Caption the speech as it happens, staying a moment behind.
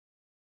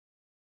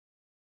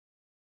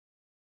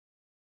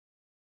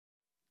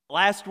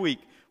Last week,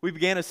 we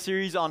began a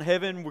series on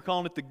heaven. We're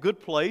calling it The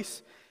Good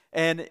Place.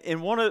 And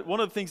one of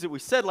the things that we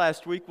said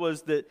last week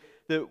was that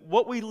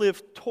what we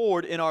live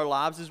toward in our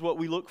lives is what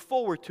we look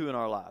forward to in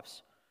our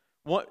lives.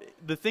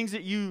 The things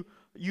that you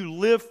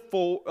live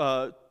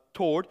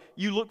toward,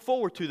 you look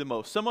forward to the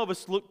most. Some of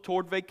us look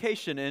toward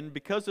vacation, and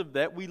because of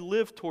that, we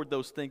live toward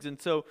those things. And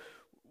so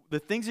the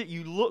things that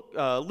you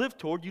live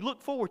toward, you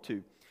look forward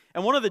to.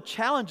 And one of the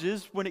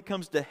challenges when it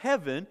comes to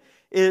heaven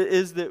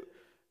is that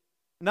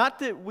not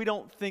that we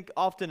don't think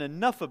often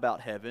enough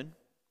about heaven,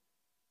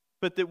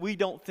 but that we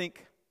don't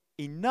think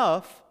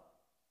enough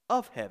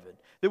of heaven.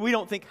 That we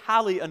don't think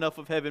highly enough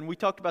of heaven. We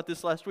talked about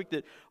this last week,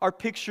 that our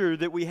picture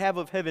that we have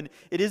of heaven,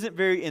 it isn't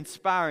very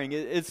inspiring.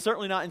 It's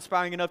certainly not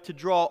inspiring enough to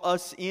draw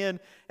us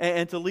in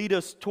and to lead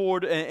us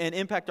toward and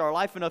impact our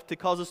life enough to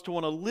cause us to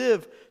want to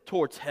live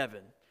towards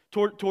heaven,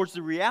 towards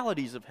the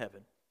realities of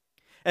heaven.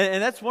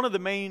 And that's one of the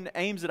main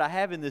aims that I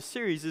have in this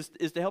series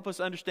is to help us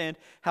understand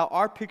how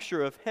our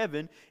picture of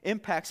heaven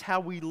impacts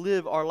how we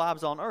live our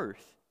lives on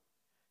earth.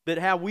 That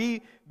how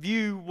we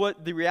view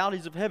what the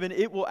realities of heaven,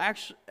 it will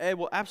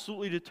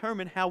absolutely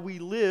determine how we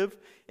live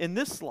in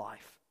this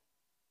life.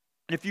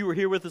 And if you were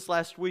here with us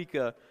last week,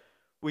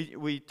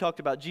 we talked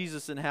about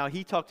Jesus and how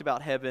He talked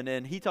about heaven,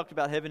 and He talked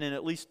about heaven in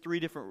at least three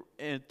different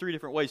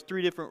ways,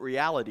 three different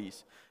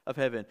realities of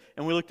heaven.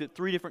 And we looked at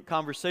three different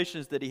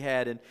conversations that He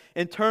had. And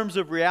in terms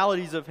of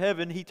realities of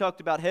heaven, He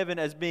talked about heaven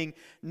as being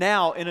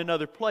now in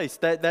another place.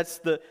 That's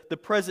the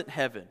present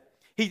heaven.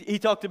 He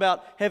talked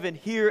about heaven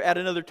here at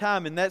another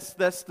time, and that's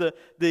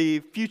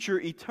the future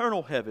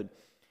eternal heaven.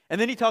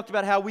 And then He talked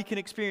about how we can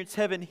experience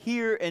heaven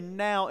here and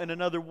now in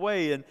another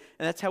way, and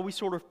that's how we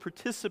sort of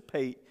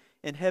participate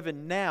in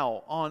heaven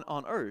now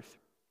on earth.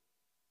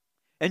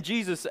 And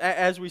Jesus,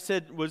 as we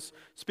said, was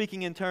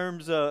speaking in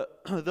terms, though,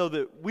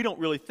 that we don't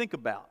really think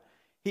about.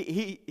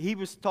 He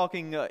was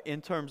talking in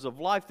terms of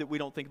life that we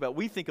don't think about.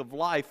 We think of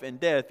life and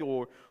death,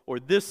 or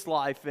this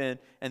life and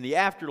the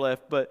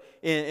afterlife. But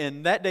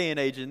in that day and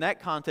age, in that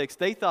context,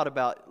 they thought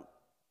about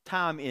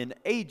time in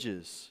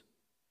ages.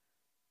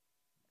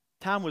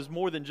 Time was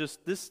more than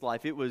just this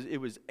life. It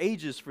was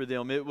ages for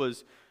them. It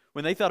was,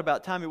 when they thought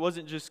about time, it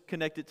wasn't just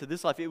connected to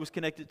this life. It was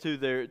connected to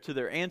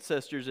their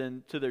ancestors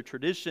and to their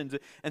traditions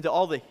and to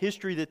all the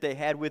history that they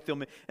had with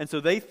them. And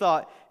so they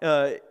thought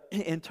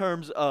in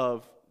terms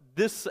of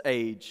this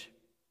age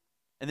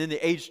and then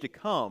the age to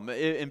come.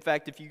 In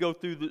fact, if you go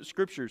through the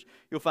Scriptures,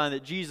 you'll find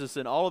that Jesus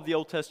and all of the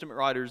Old Testament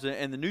writers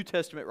and the New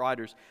Testament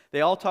writers,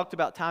 they all talked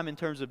about time in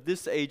terms of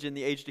this age and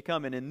the age to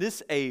come. And in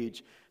this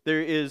age,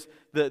 there is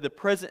the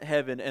present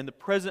heaven and the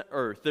present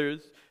earth.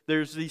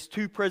 There's these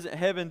two present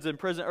heavens and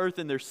present earth,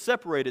 and they're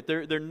separated.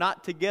 They're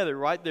not together,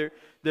 right?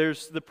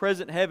 There's the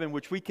present heaven,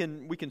 which we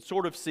can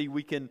sort of see.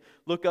 We can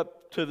look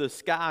up to the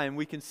sky and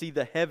we can see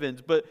the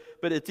heavens, but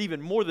it's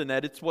even more than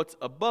that. It's what's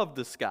above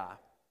the sky.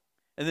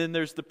 And then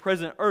there's the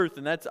present earth,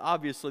 and that's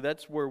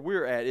where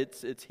we're at.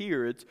 It's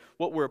here. It's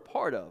what we're a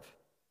part of.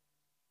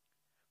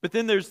 But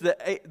then there's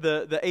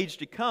the age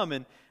to come,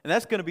 and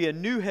that's going to be a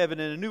new heaven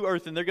and a new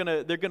earth, and they're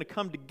going to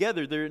come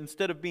together.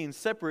 Instead of being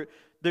separate,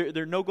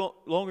 they're no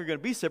longer going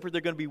to be separate.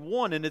 They're going to be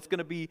one, and it's going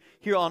to be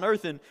here on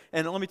earth. And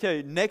let me tell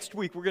you, next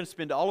week we're going to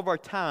spend all of our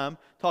time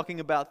talking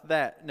about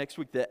that. Next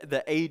week,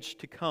 the age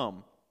to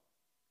come.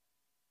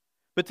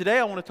 But today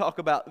I want to talk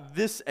about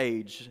this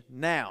age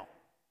now.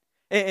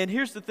 And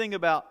here's the thing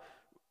about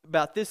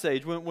this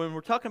age. When we're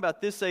talking about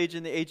this age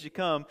and the age to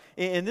come,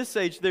 in this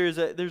age there's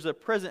a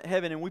present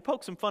heaven, and we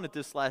poked some fun at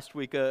this last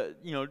week.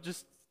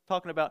 Just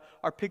talking about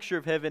our picture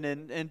of heaven,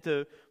 and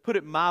to put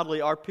it mildly,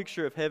 our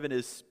picture of heaven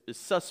is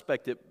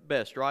suspect at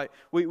best, right?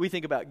 We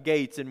think about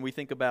gates, and we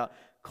think about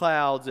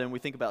clouds, and we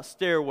think about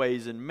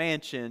stairways and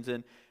mansions,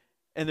 and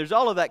there's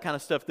all of that kind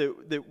of stuff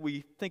that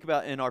we think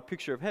about in our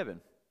picture of heaven.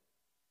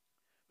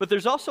 But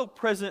there's also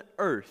present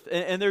earth,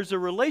 and there's a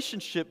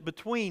relationship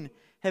between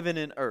heaven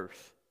and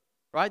earth,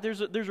 right? There's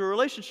a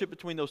relationship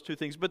between those two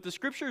things. But the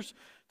Scriptures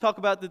talk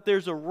about that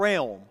there's a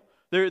realm.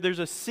 There's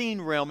a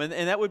seen realm, and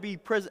that would be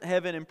present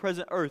heaven and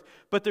present earth.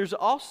 But there's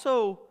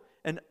also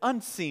an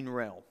unseen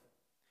realm.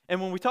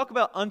 And when we talk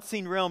about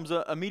unseen realms,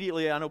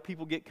 immediately I know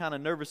people get kind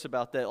of nervous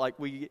about that. Like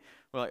we're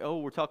like, oh,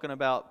 we're talking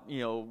about,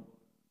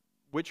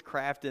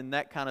 witchcraft and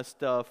that kind of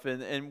stuff.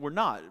 And we're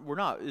not.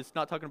 It's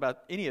not talking about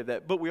any of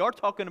that. But we are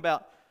talking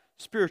about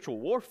spiritual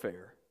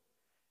warfare.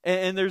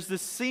 And there's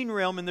this seen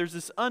realm and there's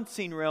this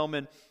unseen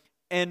realm.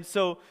 And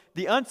so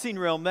the unseen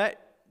realm,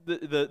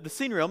 the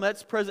seen realm,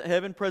 that's present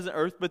heaven, present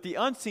earth. But the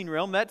unseen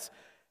realm, that's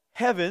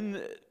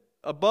heaven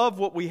above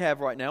what we have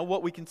right now,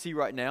 what we can see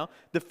right now,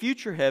 the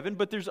future heaven.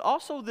 But there's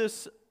also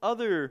this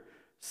other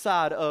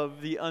side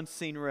of the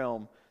unseen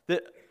realm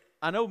that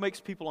I know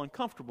makes people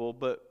uncomfortable,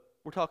 but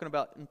we're talking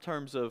about in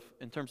terms of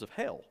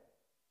hell.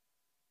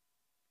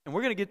 And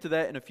we're going to get to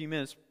that in a few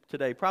minutes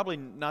today. Probably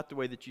not the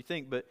way that you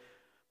think, but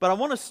I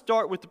want to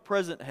start with the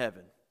present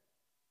heaven.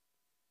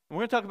 And we're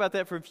going to talk about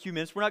that for a few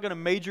minutes. We're not going to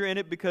major in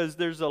it because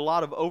there's a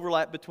lot of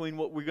overlap between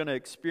what we're going to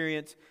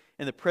experience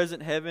in the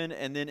present heaven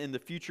and then in the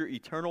future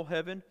eternal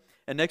heaven.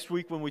 And next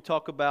week when we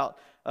talk about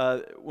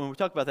that,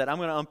 I'm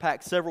going to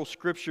unpack several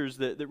scriptures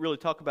that really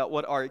talk about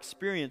what our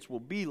experience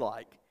will be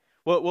like,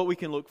 what we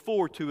can look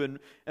forward to,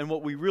 and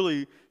what we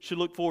really should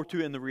look forward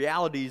to in the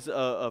realities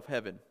of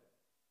heaven.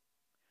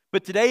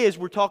 But today, as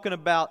we're talking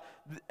about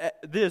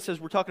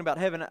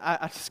heaven,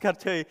 I just got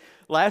to tell you,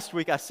 last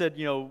week I said,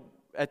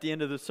 at the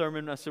end of the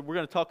sermon, I said, we're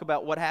going to talk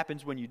about what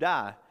happens when you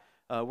die.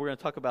 We're going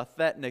to talk about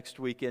that next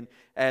week. And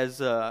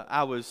as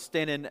I was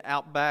standing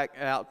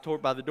out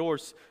toward by the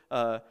doors,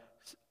 a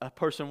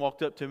person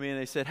walked up to me and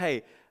they said,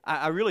 hey,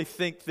 I really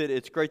think that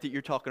it's great that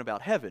you're talking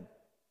about heaven.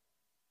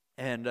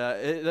 And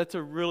that's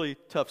a really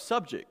tough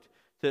subject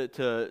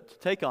to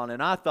take on.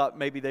 And I thought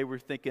maybe they were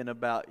thinking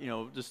about,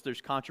 just there's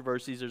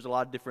controversies, there's a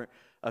lot of different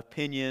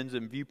opinions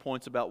and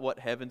viewpoints about what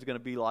heaven's going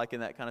to be like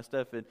and that kind of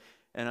stuff.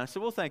 And I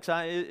said, well, thanks.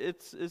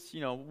 It's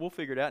we'll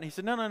figure it out. And he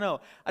said, no.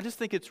 I just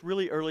think it's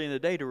really early in the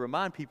day to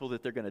remind people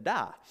that they're going to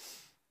die.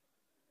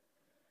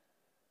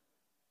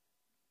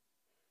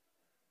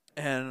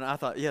 And I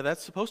thought, yeah,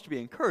 that's supposed to be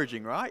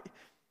encouraging, right?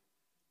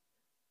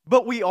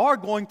 But we are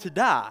going to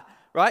die,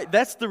 right?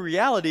 That's the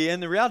reality.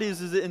 And the reality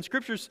is that in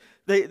Scriptures,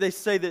 they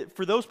say that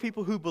for those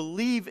people who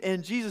believe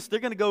in Jesus, they're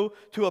going to go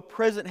to a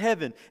present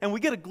heaven. And we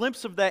get a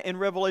glimpse of that in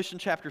Revelation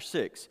chapter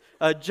 6.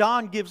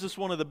 John gives us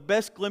one of the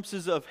best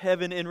glimpses of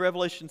heaven in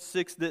Revelation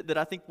 6 that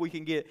I think we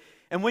can get.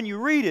 And when you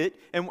read it,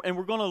 and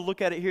we're going to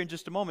look at it here in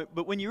just a moment,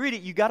 but when you read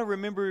it, you got to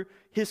remember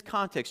his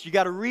context. You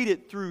got to read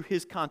it through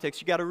his context.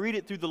 You got to read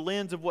it through the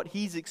lens of what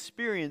he's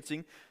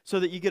experiencing so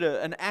that you get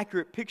an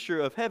accurate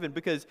picture of heaven.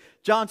 Because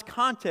John's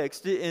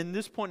context in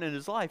this point in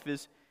his life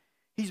is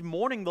he's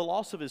mourning the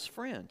loss of his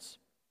friends.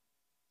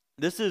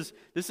 This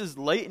is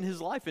late in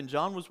his life, and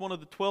John was one of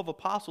the 12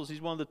 apostles.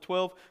 He's one of the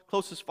 12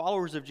 closest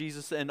followers of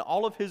Jesus, and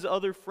all of his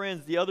other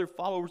friends, the other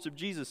followers of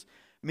Jesus,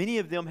 many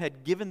of them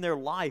had given their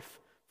life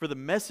for the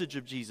message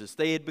of Jesus.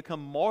 They had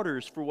become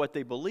martyrs for what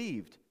they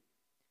believed.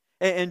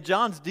 And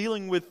John's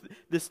dealing with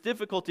this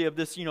difficulty of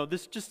this,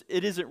 this just,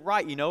 it isn't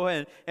right,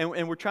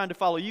 and we're trying to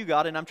follow you,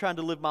 God, and I'm trying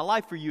to live my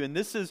life for you, and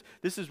this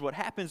is what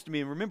happens to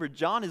me. And remember,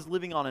 John is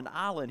living on an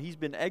island. He's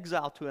been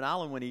exiled to an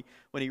island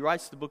when he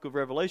writes the book of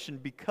Revelation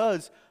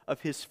because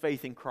of his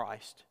faith in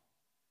Christ.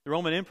 The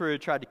Roman emperor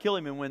tried to kill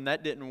him, and when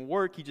that didn't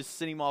work, he just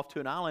sent him off to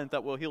an island and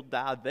thought, well, he'll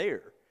die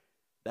there.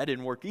 That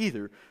didn't work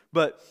either.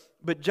 But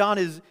John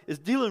is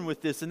dealing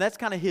with this, and that's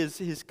kind of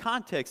his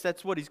context.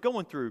 That's what he's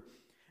going through.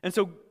 And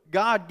so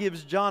God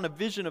gives John a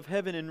vision of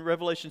heaven in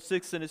Revelation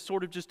 6, and it's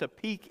sort of just a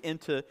peek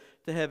into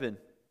heaven.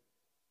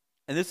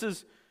 And this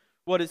is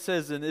what it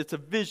says, and it's a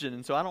vision.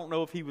 And so I don't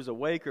know if he was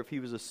awake or if he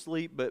was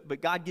asleep,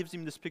 but God gives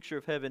him this picture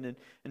of heaven,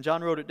 and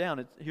John wrote it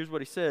down. Here's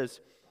what he says.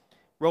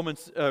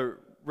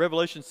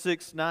 Revelation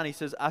 6:9, he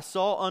says, I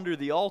saw under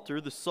the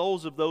altar the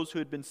souls of those who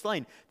had been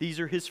slain. These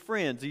are his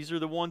friends. These are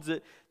the ones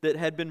that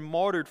had been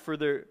martyred for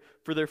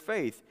their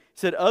faith. He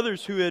said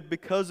others who had,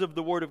 because of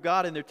the word of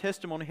God and their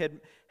testimony,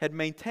 had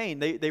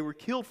maintained. They were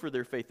killed for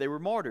their faith. They were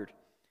martyred.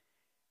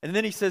 And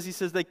then he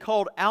says, they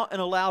called out in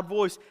a loud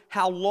voice,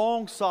 how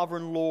long,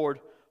 sovereign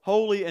Lord,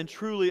 holy and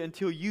truly,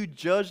 until you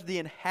judge the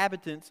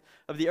inhabitants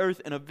of the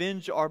earth and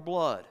avenge our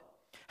blood?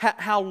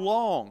 How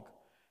long?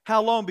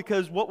 How long?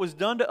 Because what was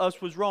done to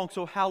us was wrong.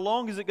 So how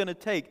long is it going to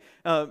take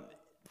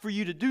for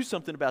you to do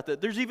something about that?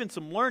 There's even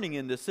some learning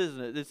in this,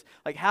 isn't it? It's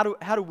like how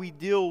do we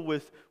deal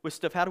with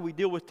stuff? How do we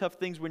deal with tough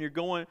things when you're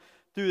going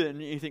through it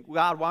and you think,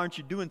 God, why aren't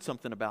you doing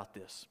something about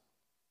this?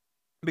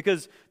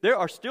 Because there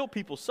are still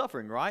people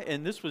suffering, right?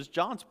 And this was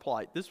John's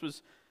plight. This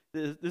was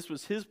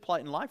his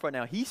plight in life right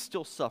now. He's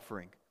still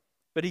suffering.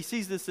 But he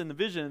sees this in the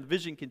vision, and the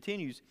vision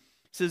continues.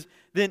 It says,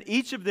 then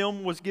each of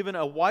them was given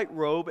a white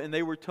robe, and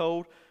they were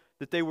told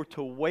that they were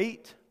to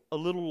wait a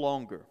little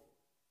longer.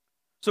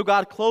 So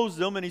God clothes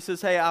them, and he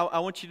says, hey, I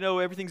want you to know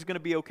everything's going to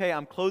be okay.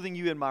 I'm clothing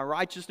you in my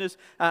righteousness.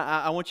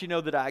 I want you to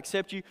know that I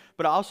accept you,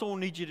 but I also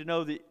need you to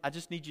know that I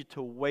just need you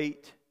to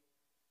wait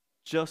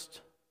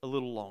just a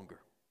little longer.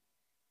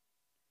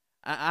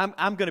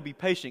 I'm going to be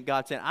patient,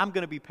 God said. I'm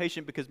going to be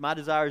patient because my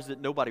desire is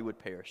that nobody would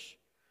perish.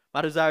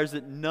 My desire is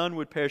that none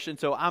would perish, and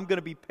so I'm going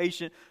to be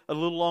patient a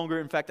little longer.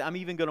 In fact, I'm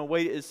even going to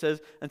wait, it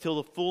says, until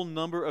the full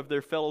number of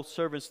their fellow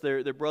servants,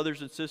 their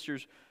brothers and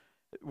sisters,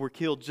 were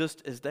killed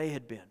just as they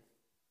had been.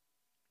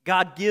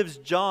 God gives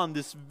John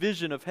this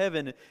vision of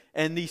heaven,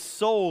 and these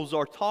souls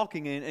are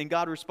talking, and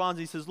God responds.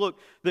 He says, look,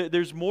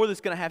 there's more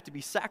that's going to have to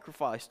be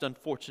sacrificed,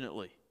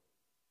 unfortunately.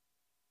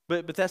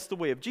 But that's the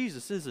way of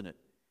Jesus, isn't it?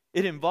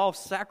 It involves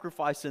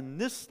sacrifice in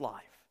this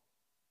life.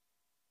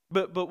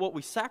 But what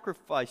we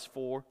sacrifice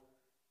for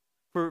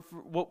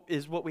what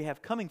is what we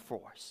have coming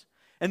for us.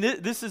 And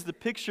this is the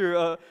picture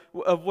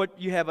of what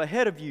you have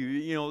ahead of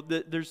you.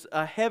 There's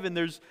a heaven,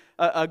 there's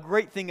a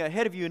great thing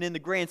ahead of you. And in the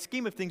grand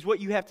scheme of things, what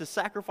you have to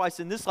sacrifice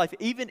in this life,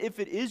 even if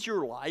it is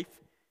your life,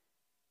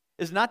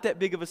 is not that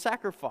big of a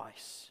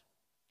sacrifice.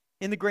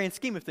 In the grand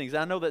scheme of things.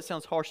 I know that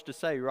sounds harsh to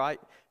say, right?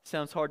 It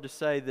sounds hard to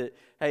say that,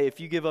 hey, if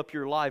you give up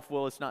your life,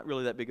 well, it's not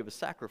really that big of a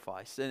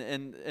sacrifice.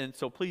 And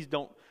so please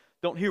don't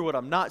hear what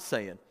I'm not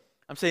saying.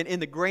 I'm saying in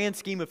the grand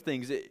scheme of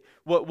things,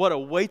 what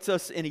awaits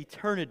us in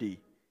eternity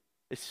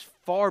is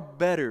far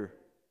better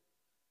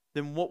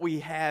than what we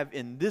have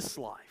in this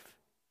life.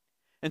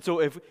 And so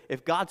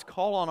if God's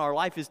call on our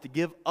life is to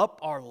give up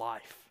our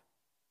life,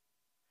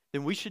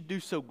 then we should do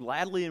so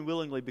gladly and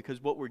willingly,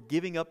 because what we're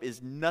giving up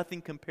is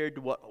nothing compared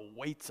to what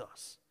awaits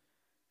us.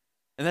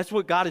 And that's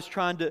what God is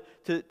trying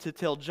to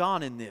tell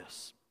John in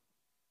this.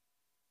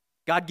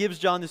 God gives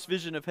John this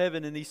vision of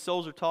heaven, and these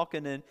souls are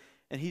talking, and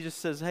he just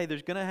says, hey,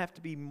 there's going to have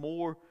to be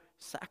more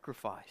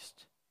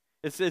sacrificed.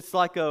 It's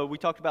like we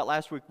talked about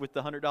last week with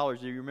the $100.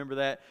 Do you remember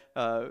that?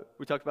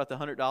 We talked about the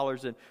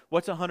 $100. And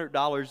what's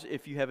 $100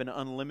 if you have an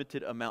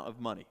unlimited amount of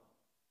money?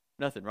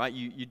 Nothing, right?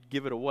 You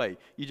give it away.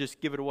 You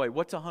just give it away.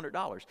 What's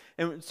 $100?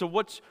 And so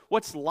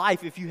what's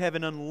life if you have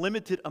an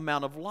unlimited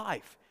amount of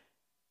life?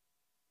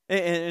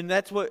 And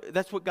that's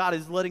what God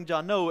is letting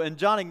John know. And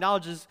John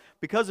acknowledges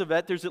because of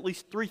that, there's at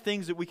least 3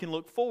 things that we can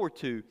look forward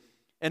to.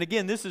 And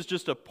again, this is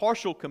just a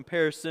partial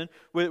comparison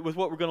with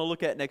what we're going to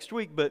look at next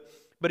week. But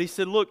he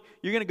said, look,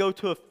 you're going to go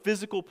to a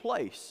physical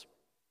place.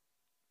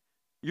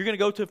 You're going to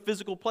go to a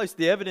physical place.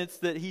 The evidence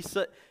that he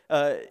said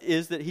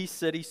is that he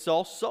said he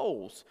saw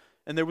souls.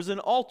 And there was an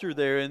altar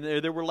there, and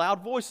there were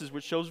loud voices,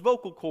 which shows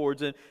vocal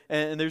cords, and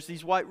there's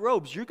these white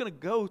robes. You're going to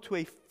go to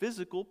a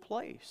physical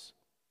place.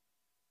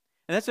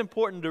 And that's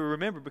important to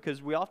remember,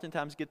 because we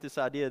oftentimes get this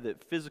idea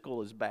that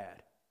physical is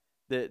bad.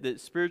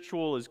 That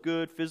spiritual is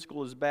good,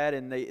 physical is bad,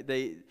 and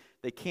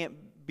they can't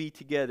be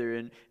together.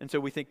 And so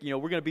we think, we're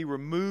going to be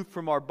removed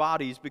from our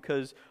bodies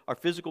because our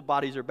physical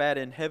bodies are bad,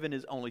 and heaven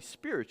is only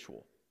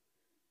spiritual.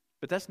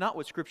 But that's not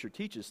what Scripture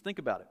teaches. Think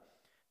about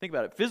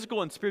it.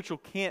 Physical and spiritual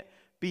can't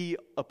be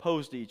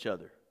opposed to each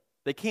other.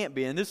 They can't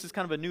be. And this is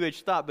kind of a New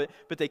Age thought,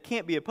 but they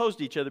can't be opposed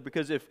to each other,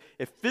 because if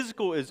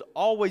physical is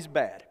always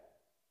bad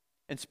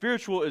and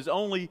spiritual is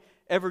only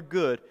ever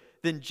good,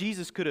 then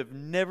Jesus could have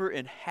never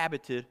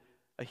inhabited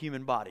a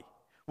human body.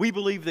 We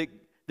believe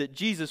that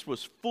Jesus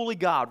was fully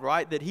God,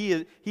 right? That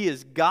he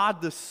is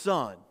God the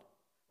Son,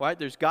 right?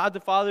 There's God the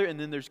Father, and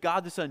then there's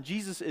God the Son.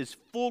 Jesus is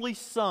fully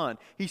Son.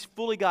 He's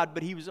fully God,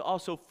 but he was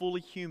also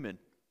fully human.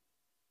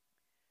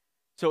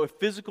 So if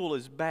physical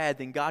is bad,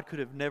 then God could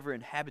have never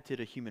inhabited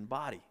a human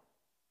body.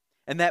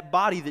 And that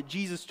body that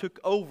Jesus took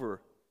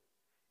over,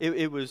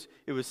 it was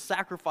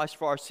sacrificed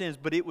for our sins,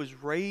 but it was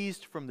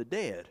raised from the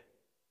dead.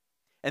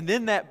 And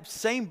then that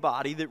same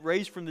body that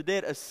raised from the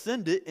dead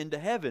ascended into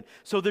heaven.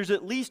 So there's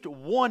at least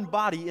one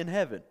body in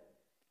heaven.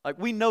 Like,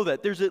 we know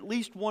that. There's at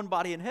least one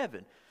body in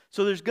heaven.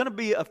 So there's going to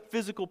be a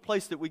physical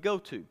place that we go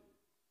to.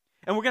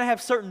 And we're going to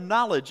have certain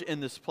knowledge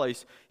in this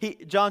place.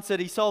 John said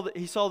he saw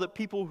that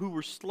people who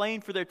were slain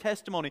for their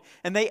testimony,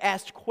 and they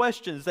asked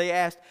questions. They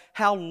asked,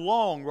 how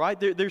long, right?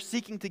 They're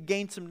seeking to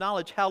gain some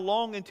knowledge. How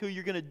long until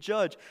you're going to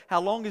judge? How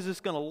long is this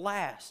going to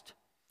last?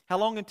 How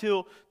long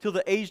until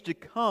the age to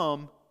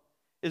come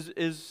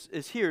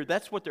is here?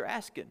 That's what they're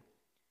asking.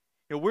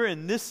 We're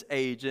in this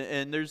age,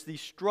 and there's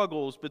these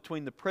struggles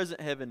between the present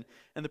heaven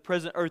and the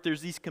present earth. There's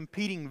these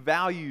competing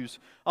values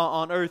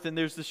on earth, and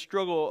there's the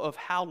struggle of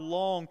how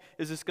long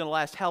is this going to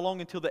last? How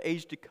long until the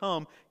age to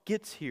come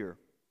gets here?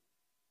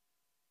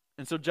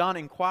 And so John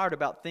inquired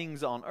about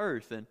things on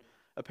earth, and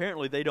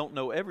apparently they don't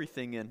know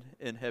everything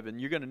in heaven.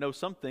 You're going to know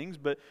some things,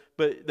 but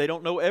they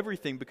don't know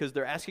everything, because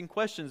they're asking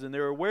questions, and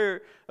they're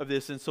aware of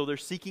this, and so they're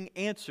seeking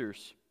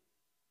answers.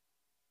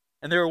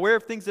 And they're aware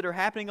of things that are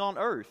happening on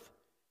earth.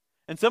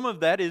 And some of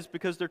that is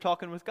because they're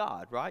talking with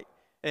God, right?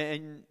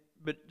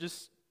 But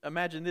just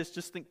imagine this.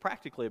 Just think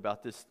practically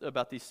about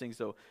these things,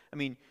 though. I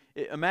mean,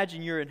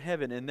 imagine you're in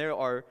heaven, and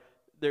there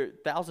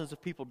thousands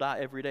of people die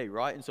every day,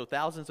 right? And so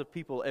thousands of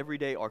people every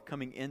day are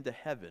coming into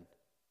heaven,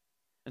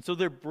 and so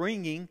they're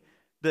bringing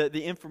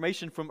the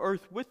information from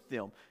earth with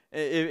them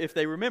if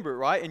they remember,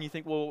 right? And you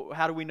think, well,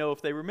 how do we know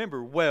if they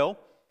remember? Well,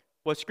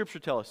 what Scripture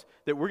tells us,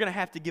 that we're going to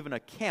have to give an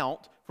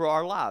account for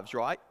our lives,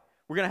 right?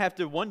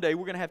 One day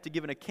we're going to have to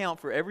give an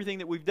account for everything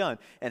that we've done.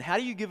 And how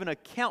do you give an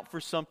account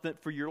for something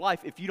for your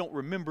life if you don't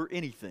remember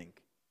anything?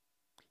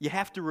 You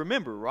have to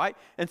remember, right?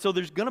 And so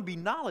there's going to be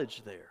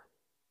knowledge there.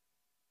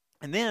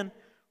 And then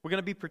we're going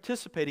to be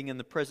participating in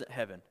the present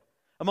heaven.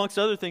 Amongst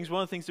other things,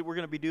 one of the things that we're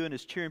going to be doing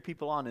is cheering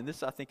people on. And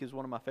this, I think, is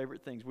one of my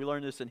favorite things. We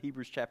learned this in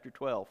Hebrews chapter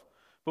 12.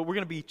 But we're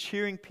going to be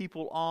cheering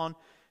people on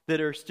that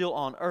are still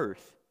on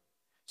earth.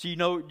 So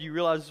you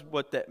realize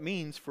what that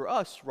means for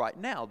us right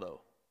now,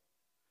 though.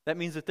 That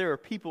means that there are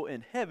people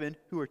in heaven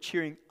who are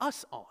cheering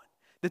us on.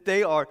 That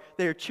they are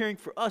cheering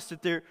for us,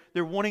 that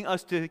they're wanting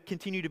us to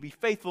continue to be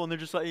faithful, and they're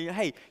just like,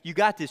 hey, you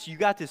got this, you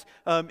got this.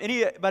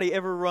 Anybody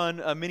ever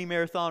run a mini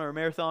marathon or a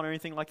marathon or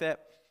anything like that?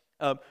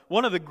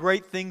 One of the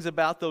great things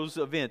about those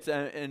events,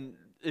 and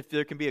if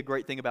there can be a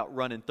great thing about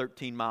running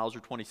 13 miles or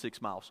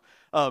 26 miles,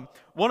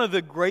 one of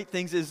the great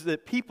things is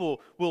that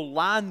people will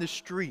line the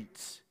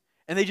streets.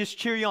 And they just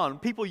cheer you on.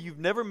 People you've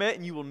never met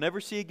and you will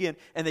never see again.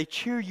 And they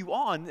cheer you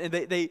on. And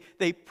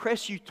they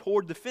press you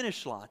toward the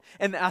finish line.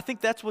 And I think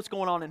that's what's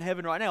going on in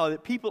heaven right now.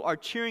 That people are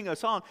cheering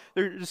us on.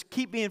 They're just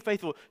keep being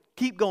faithful.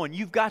 Keep going.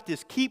 You've got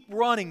this. Keep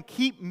running.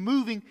 Keep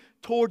moving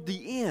toward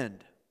the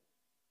end.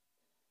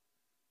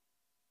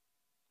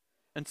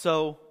 And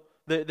so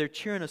they're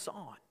cheering us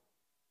on.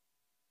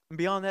 And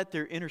beyond that,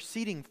 they're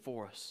interceding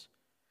for us.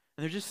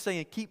 And they're just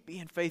saying, keep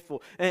being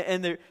faithful.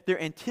 And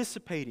they're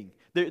anticipating.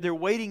 They're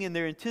waiting and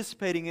they're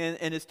anticipating.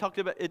 And it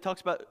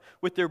talks about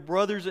with their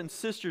brothers and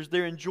sisters,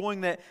 they're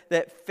enjoying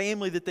that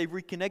family that they've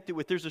reconnected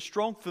with. There's a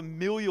strong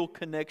familial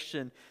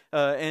connection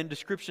and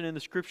description in the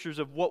Scriptures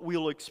of what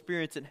we'll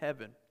experience in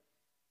heaven.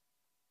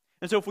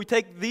 And so if we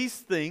take these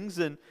things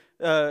and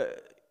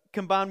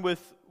combine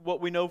with what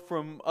we know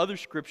from other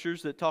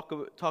Scriptures that talk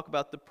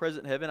about the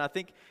present heaven, I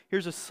think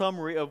here's a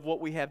summary of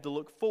what we have to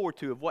look forward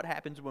to, of what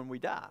happens when we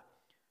die.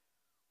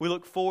 We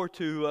look forward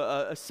to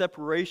a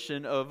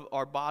separation of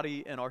our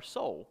body and our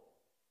soul,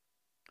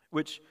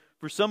 which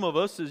for some of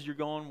us is you're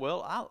going,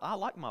 well, I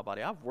like my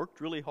body. I've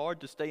worked really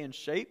hard to stay in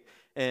shape,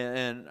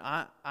 and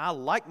I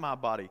like my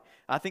body.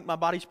 I think my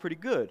body's pretty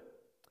good.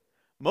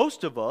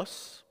 Most of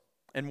us,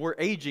 and we're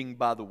aging,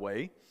 by the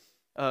way,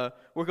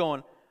 we're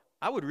going,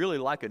 I would really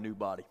like a new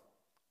body.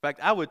 In fact,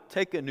 I would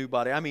take a new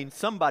body. I mean,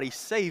 somebody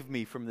save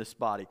me from this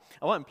body.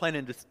 I wasn't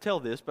planning to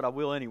tell this, but I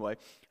will anyway.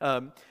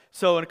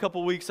 So in a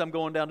couple of weeks, I'm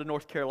going down to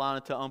North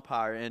Carolina to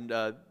umpire.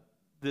 And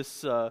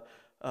this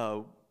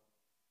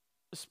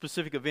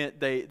specific event,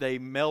 they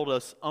mailed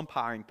us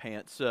umpiring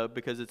pants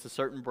because it's a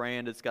certain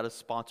brand. It's got a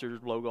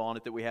sponsored logo on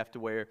it that we have to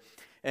wear.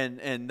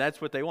 And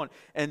that's what they want.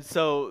 And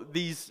so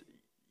these,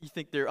 you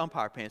think they're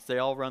umpire pants. They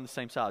all run the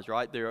same size,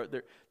 right?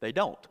 They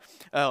don't.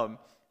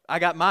 I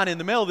got mine in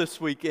the mail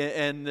this week,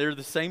 and they're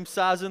the same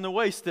size in the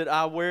waist that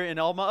I wear in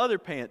all my other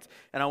pants.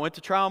 And I went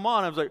to try them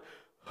on. I was like,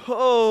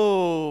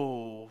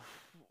 oh,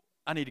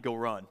 I need to go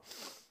run.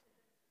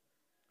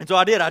 And so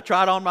I did. I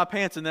tried on my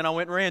pants, and then I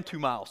went and ran 2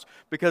 miles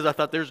because I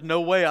thought there's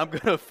no way I'm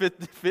going to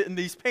fit in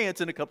these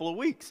pants in a couple of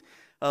weeks.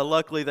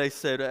 Luckily, they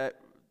said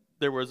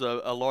there was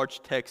a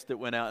large text that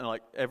went out, and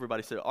like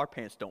everybody said, our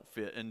pants don't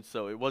fit. And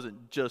so it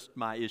wasn't just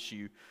my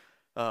issue.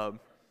 But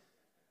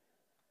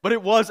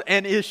it was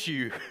an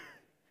issue.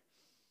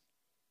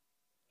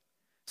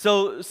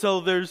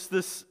 So there's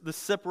this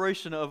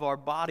separation of our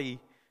body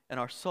and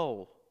our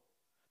soul.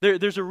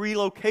 There's a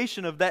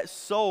relocation of that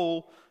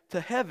soul to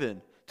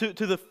heaven, to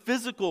the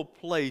physical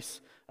place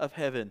of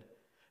heaven.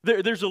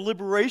 There's a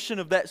liberation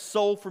of that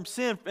soul from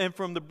sin and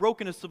from the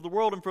brokenness of the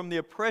world and from the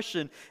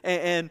oppression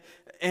and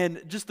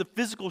just the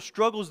physical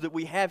struggles that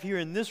we have here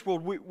in this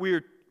world.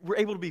 We're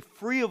able to be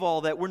free of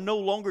all that. We're no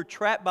longer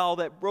trapped by all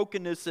that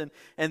brokenness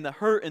and the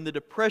hurt and the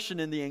depression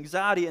and the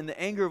anxiety and the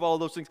anger of all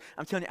those things.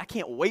 I'm telling you, I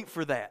can't wait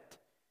for that.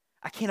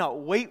 I cannot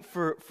wait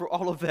for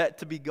all of that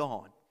to be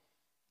gone.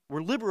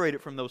 We're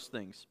liberated from those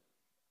things.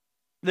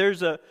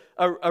 There's a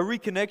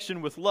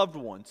reconnection with loved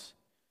ones.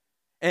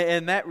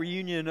 And that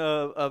reunion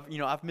of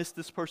I've missed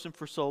this person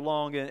for so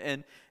long.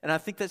 And I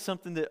think that's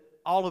something that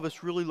all of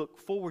us really look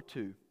forward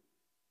to.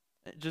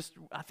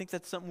 I think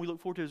that's something we look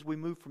forward to as we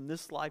move from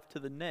this life to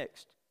the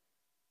next.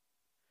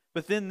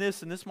 But then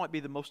this, and this might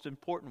be the most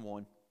important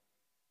one,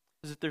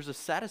 is that there's a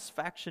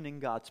satisfaction in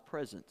God's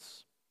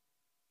presence.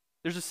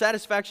 There's a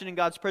satisfaction in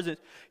God's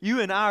presence.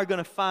 You and I are going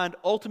to find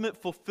ultimate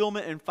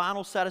fulfillment and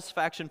final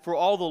satisfaction for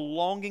all the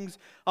longings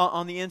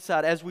on the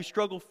inside. As we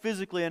struggle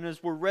physically and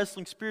as we're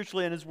wrestling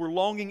spiritually and as we're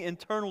longing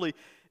internally,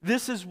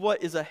 this is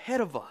what is ahead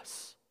of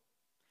us.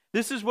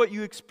 This is what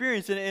you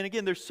experience. And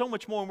again, there's so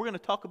much more, and we're going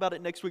to talk about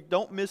it next week.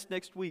 Don't miss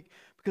next week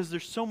because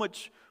there's so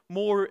much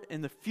more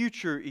in the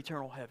future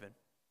eternal heaven.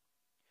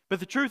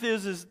 But the truth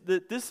is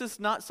that this is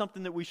not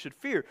something that we should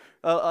fear.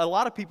 A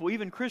lot of people,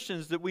 even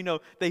Christians that we know,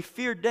 they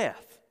fear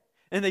death.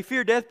 And they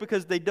fear death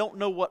because they don't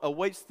know what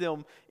awaits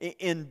them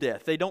in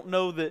death. They don't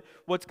know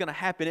what's going to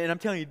happen. And I'm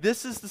telling you,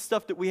 this is the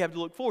stuff that we have to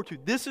look forward to.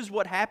 This is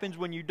what happens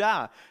when you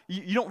die.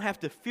 You don't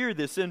have to fear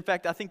this. In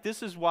fact, I think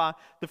this is why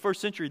the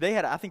first century, they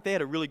had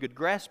a really good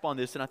grasp on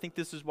this. And I think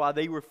this is why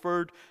they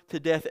referred to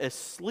death as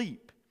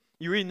sleep.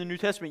 You read in the New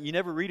Testament, you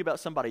never read about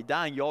somebody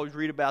dying. You always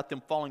read about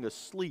them falling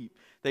asleep.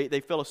 They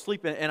fell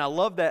asleep. And I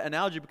love that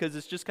analogy because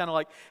it's just kind of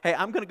like, hey,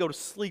 I'm going to go to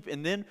sleep.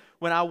 And then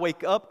when I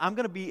wake up, I'm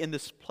going to be in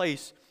this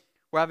place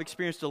where I've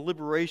experienced a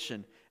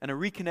liberation and a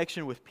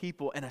reconnection with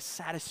people and a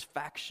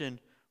satisfaction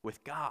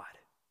with God.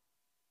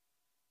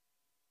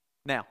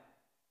 Now,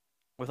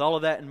 with all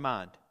of that in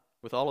mind,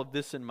 with all of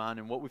this in mind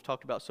and what we've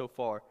talked about so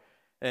far,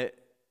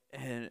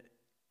 and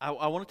I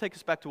want to take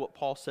us back to what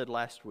Paul said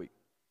last week.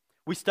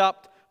 We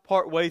stopped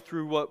partway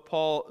through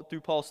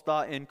Paul's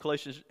thought in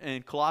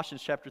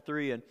Colossians chapter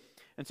 3, and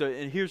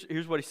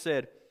here's what he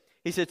said.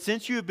 He said,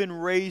 since you have been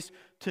raised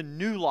to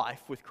new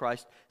life with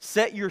Christ,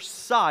 set your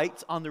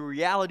sights on the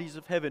realities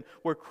of heaven,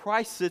 where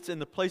Christ sits in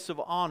the place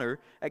of honor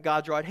at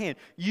God's right hand.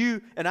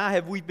 You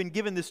and we've been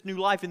given this new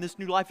life, and this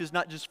new life is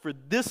not just for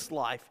this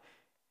life,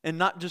 and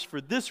not just for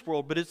this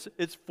world, but it's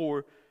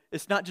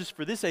not just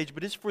for this age,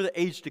 but it's for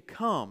the age to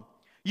come.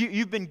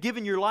 You've been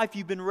given your life,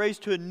 you've been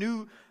raised to a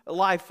new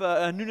life,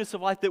 a newness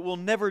of life that will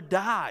never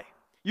die.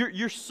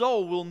 Your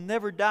soul will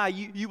never die.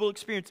 You will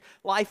experience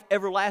life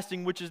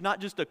everlasting, which is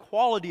not just a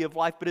quality of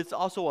life, but it's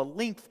also a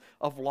length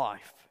of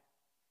life.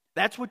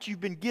 That's what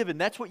you've been given.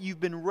 That's what you've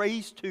been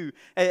raised to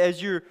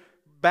as you're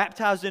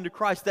baptized into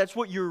Christ, that's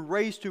what you're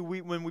raised to.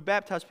 When we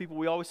baptize people,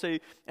 we always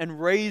say,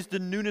 and raised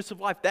in newness of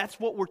life. That's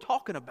what we're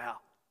talking about.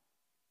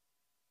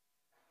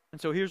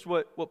 And so here's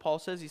what Paul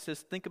says. He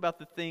says, think about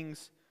the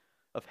things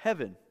of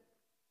heaven,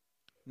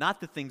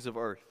 not the things of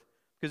earth.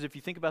 Because if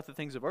you think about the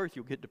things of earth,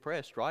 you'll get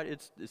depressed, right?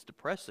 It's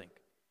depressing.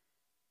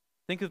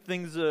 Think of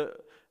things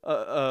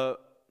of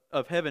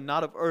heaven,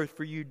 not of earth,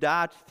 for you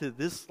died to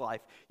this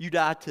life. You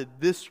died to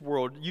this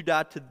world. You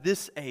died to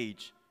this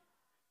age.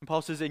 And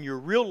Paul says, in your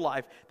real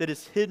life that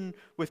is hidden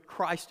with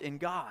Christ in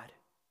God.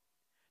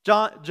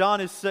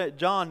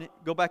 John,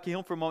 go back to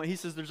him for a moment. He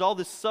says there's all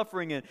this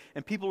suffering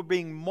and people are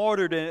being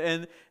martyred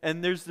and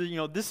there's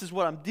this is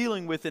what I'm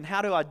dealing with and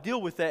how do I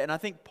deal with that? And I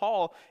think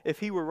Paul, if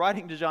he were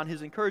writing to John,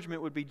 his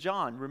encouragement would be,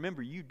 John,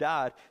 remember you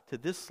died to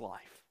this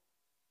life.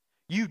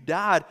 You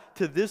died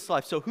to this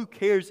life. So who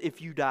cares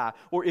if you die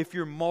or if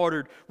you're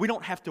martyred? We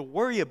don't have to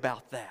worry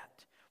about that.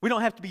 We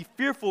don't have to be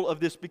fearful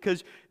of this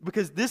because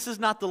this is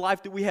not the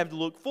life that we have to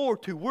look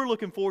forward to. We're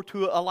looking forward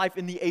to a life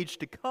in the age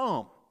to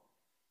come.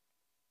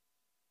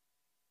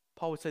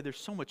 Paul would say there's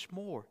so much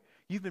more.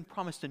 You've been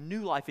promised a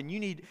new life, and you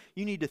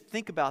need to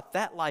think about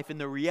that life and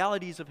the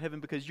realities of heaven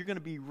because you're going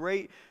to be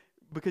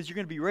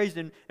raised.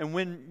 And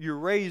when you're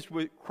raised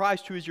with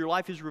Christ, who is your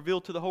life, is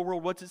revealed to the whole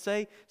world. What's it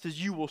say? It says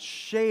you will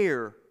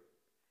share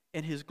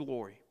in His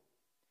glory.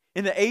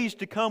 In the age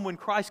to come, when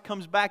Christ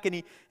comes back and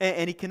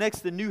he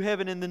connects the new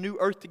heaven and the new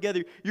earth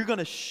together, you're going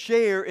to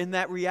share in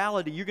that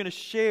reality. You're going to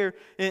share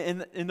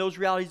in those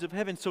realities of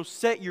heaven. So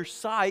set your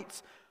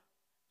sights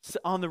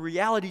on the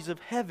realities of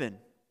heaven.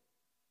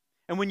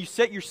 And when you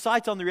set your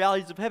sights on the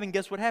realities of heaven,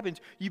 guess what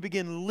happens? You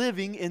begin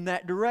living in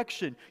that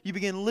direction. You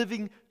begin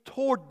living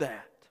toward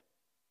that.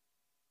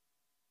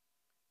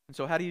 And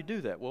so how do you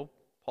do that? Well,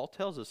 Paul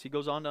tells us. He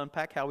goes on to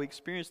unpack how we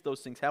experience those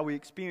things, how we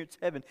experience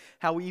heaven,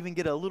 how we even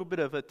get a little bit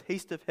of a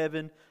taste of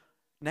heaven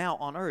now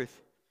on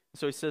earth.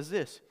 So he says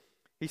this.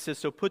 He says,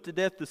 so put to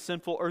death the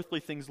sinful earthly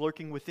things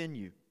lurking within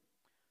you.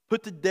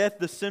 Put to death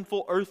the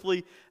sinful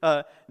earthly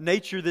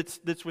nature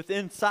that's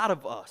within inside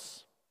of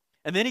us.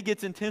 And then he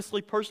gets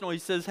intensely personal. He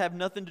says, have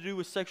nothing to do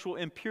with sexual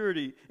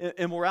impurity,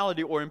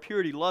 immorality, or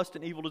impurity, lust,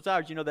 and evil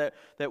desires. You know that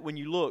when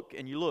you look,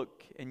 and you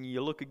look, and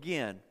you look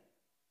again,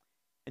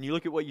 and you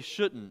look at what you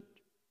shouldn't,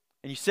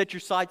 and you set your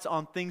sights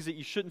on things that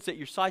you shouldn't set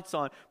your sights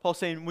on. Paul's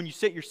saying when you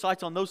set your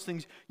sights on those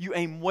things, you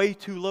aim way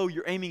too low.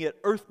 You're aiming at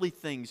earthly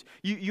things.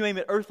 You aim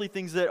at earthly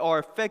things that are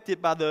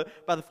affected by the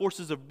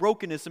forces of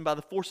brokenness and by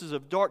the forces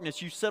of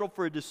darkness. You settle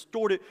for a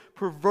distorted,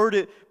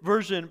 perverted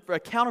version, for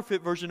a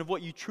counterfeit version of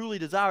what you truly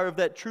desire, of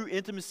that true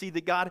intimacy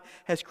that God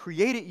has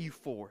created you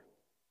for.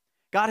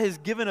 God has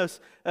given us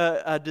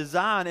a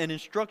design and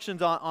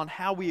instructions on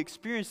how we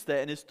experience that,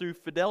 and it's through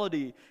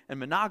fidelity and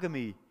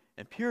monogamy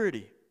and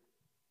purity.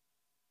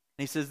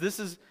 And he says,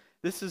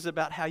 this is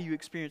about how you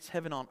experience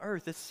heaven on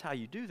earth. This is how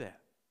you do that.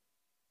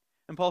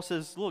 And Paul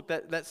says, look,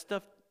 that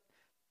stuff,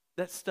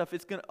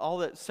 it's gonna, all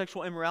that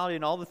sexual immorality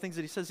and all the things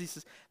that he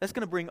says that's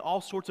going to bring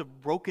all sorts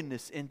of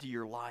brokenness into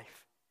your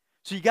life.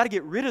 So you got to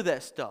get rid of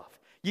that stuff.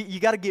 You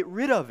got to get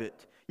rid of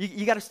it.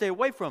 You got to stay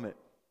away from it.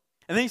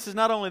 And then he says,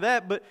 not only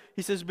that, but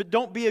he says, but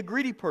don't be a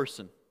greedy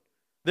person.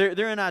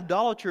 They're an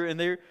idolater and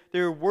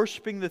they're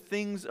worshiping the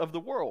things of the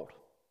world.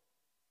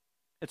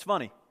 It's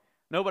funny.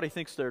 Nobody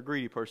thinks they're a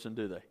greedy person,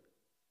 do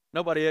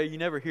they? You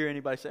never hear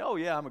anybody say, oh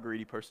yeah, I'm a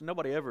greedy person.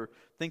 Nobody ever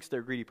thinks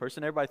they're a greedy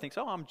person. Everybody thinks,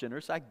 oh, I'm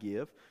generous, I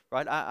give,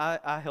 right?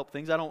 I help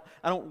things. I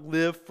don't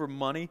live for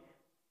money.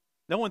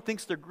 No one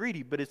thinks they're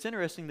greedy, but it's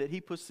interesting that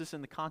he puts this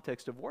in the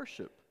context of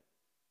worship.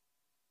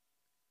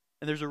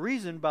 And there's a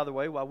reason, by the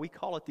way, why we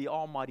call it the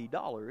almighty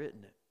dollar,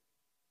 isn't it?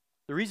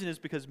 The reason is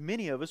because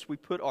many of us, we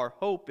put our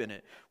hope in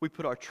it. We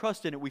put our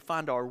trust in it. We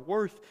find our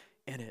worth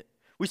in it.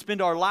 We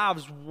spend our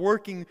lives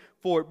working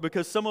for it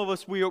because some of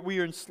us, we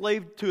are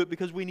enslaved to it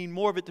because we need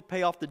more of it to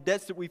pay off the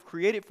debts that we've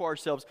created for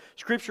ourselves.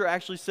 Scripture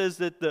actually says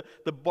that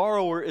the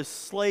borrower is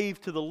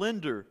slave to the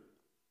lender.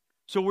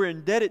 So we're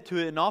indebted to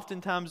it, and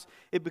oftentimes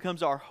it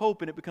becomes our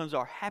hope and it becomes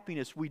our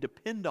happiness. We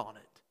depend on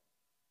it.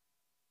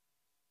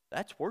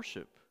 That's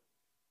worship.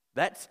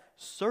 That's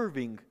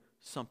serving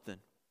something.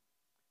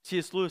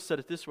 C.S. Lewis said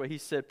it this way. He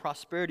said,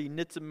 prosperity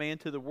knits a man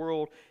to the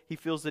world he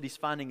feels that he's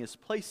finding his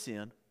place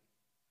in,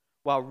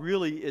 while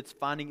really it's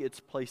finding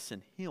its place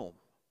in Him.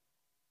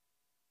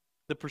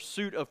 The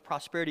pursuit of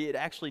prosperity, it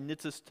actually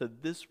knits us to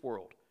this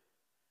world.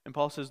 And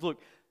Paul says,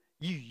 look,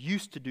 you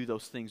used to do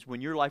those things when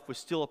your life was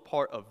still a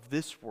part of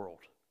this world.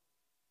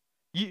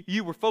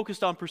 You were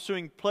focused on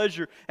pursuing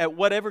pleasure at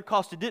whatever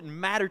cost. It didn't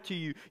matter to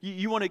you.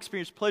 You want to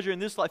experience pleasure in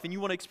this life, and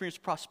you want to experience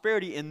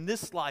prosperity in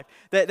this life.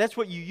 That's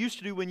what you used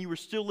to do when you were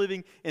still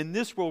living in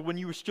this world, when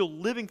you were still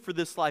living for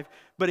this life.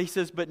 But he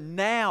says, but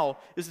now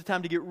is the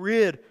time to get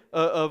rid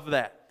of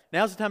that.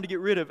 Now's the time to get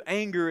rid of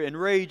anger and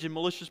rage and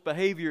malicious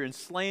behavior and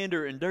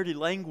slander and dirty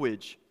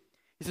language.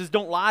 He says,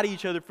 don't lie to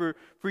each other,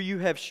 for you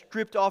have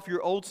stripped off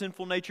your old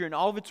sinful nature and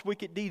all of its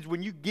wicked deeds.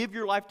 When you give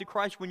your life to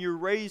Christ, when you're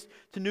raised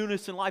to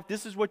newness in life,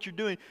 this is what you're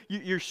doing.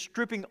 You're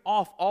stripping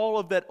off all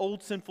of that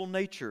old sinful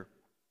nature.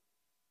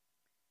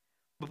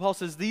 But Paul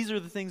says these are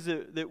the things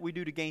that we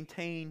do to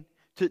gain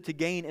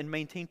and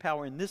maintain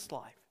power in this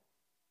life.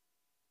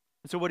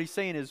 And so what he's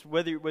saying is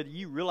whether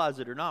you realize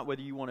it or not,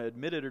 whether you want to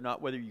admit it or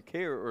not, whether you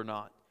care or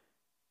not,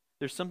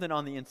 there's something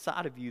on the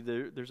inside of you.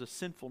 There's a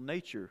sinful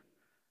nature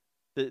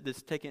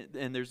that's taken,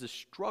 and there's a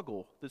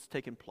struggle that's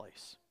taken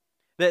place.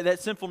 That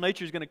sinful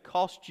nature is going to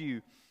cost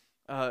you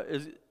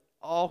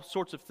all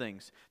sorts of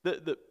things.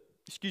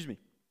 Excuse me.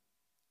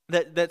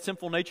 That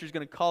sinful nature is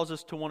going to cause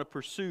us to want to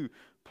pursue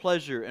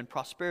pleasure and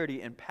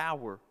prosperity and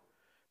power.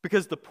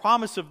 Because the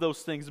promise of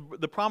those things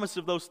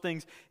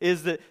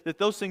is that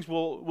those things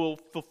will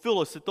fulfill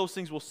us, that those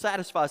things will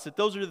satisfy us, that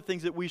those are the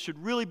things that we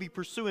should really be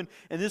pursuing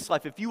in this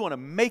life. If you want to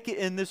make it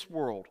in this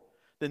world,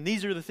 then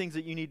these are the things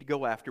that you need to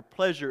go after: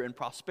 pleasure and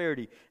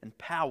prosperity and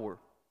power.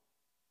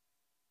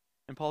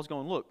 And Paul's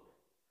going, look,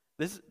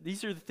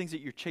 these are the things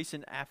that you're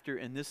chasing after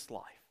in this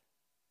life.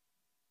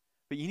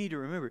 But you need to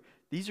remember,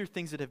 these are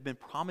things that have been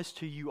promised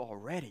to you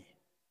already.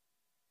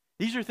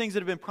 These are things that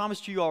have been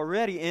promised to you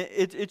already.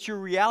 It's your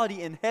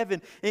reality in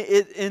heaven,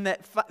 in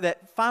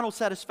that final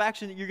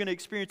satisfaction that you're going to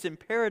experience in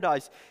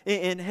paradise,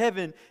 in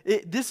heaven.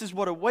 This is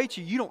what awaits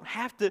you. You don't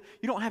have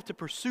to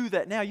pursue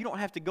that now. You don't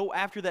have to go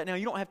after that now.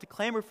 You don't have to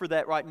clamor for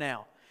that right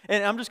now.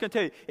 And I'm just going to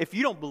tell you, if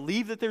you don't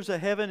believe that there's a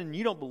heaven and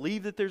you don't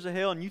believe that there's a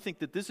hell and you think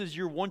that this is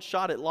your one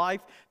shot at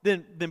life,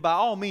 then by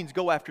all means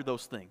go after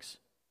those things.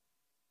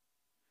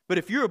 But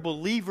if you're a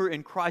believer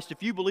in Christ,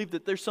 if you believe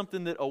that there's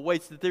something that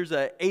awaits, that there's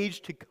an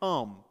age to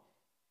come,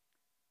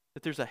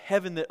 that there's a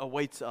heaven that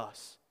awaits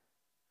us,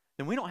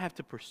 then we don't have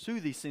to pursue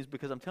these things,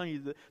 because I'm telling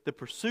you, the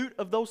pursuit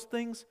of those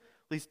things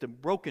leads to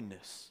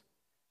brokenness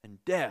and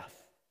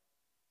death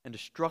and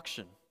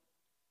destruction.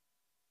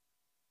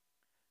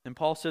 And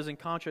Paul says, in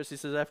contrast, he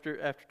says,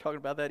 after talking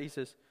about that, he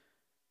says,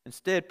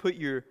 instead put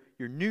on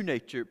your new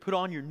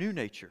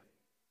nature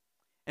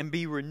and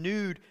be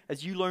renewed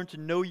as you learn to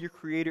know your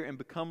Creator and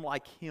become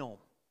like Him.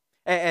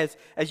 As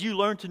you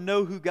learn to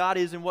know who God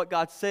is and what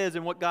God says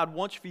and what God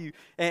wants for you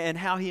and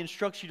how He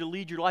instructs you to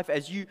lead your life,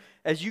 as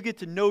you get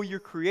to know your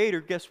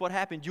Creator, guess what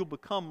happens? You'll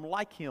become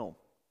like Him.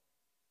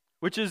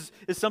 Which is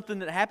something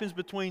that happens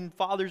between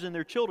fathers and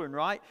their children,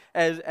 right?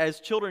 As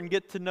children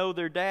get to know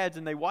their dads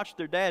and they watch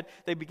their dad,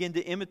 they begin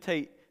to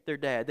imitate their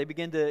dad. They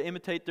begin to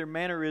imitate their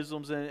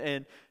mannerisms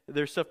and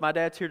their stuff. My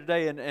dad's here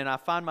today, and I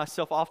find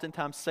myself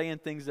oftentimes saying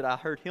things that I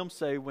heard him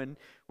say when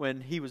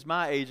he was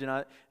my age. And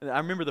I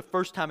remember the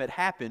first time it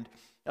happened,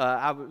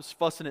 I was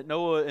fussing at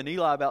Noah and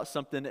Eli about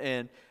something,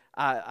 and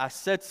I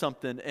said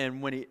something,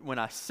 and when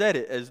I said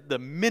it, as the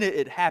minute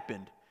it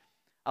happened,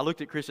 I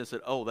looked at Christian and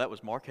said, "Oh, that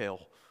was Mark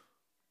Hale."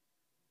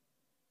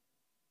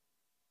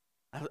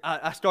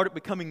 I started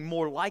becoming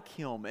more like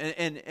him.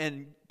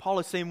 And Paul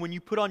is saying, when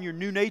you put on your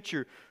new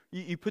nature,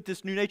 you put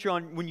this new nature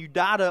on, when you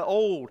die to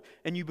old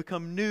and you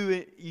become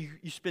new,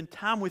 you spend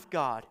time with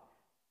God.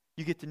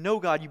 You get to know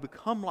God, you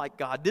become like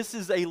God. This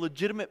is a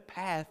legitimate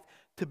path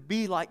to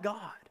be like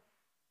God.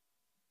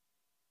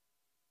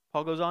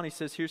 Paul goes on, he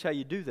says, here's how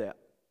you do that.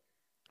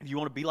 If you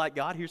want to be like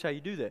God, here's how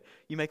you do that.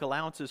 You make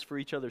allowances for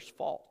each other's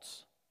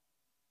faults.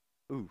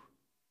 Ooh,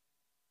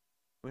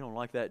 we don't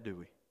like that, do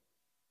we?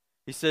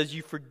 He says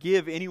you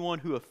forgive anyone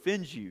who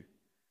offends you.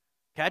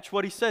 Catch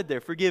what he said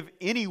there. Forgive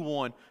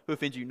anyone who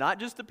offends you. Not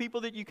just the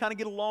people that you kind of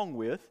get along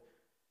with.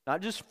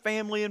 Not just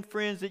family and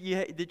friends that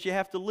you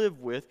have to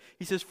live with.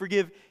 He says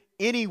forgive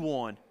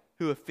anyone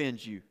who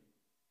offends you.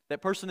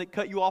 That person that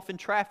cut you off in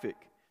traffic,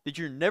 that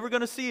you're never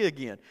going to see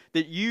again,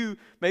 that you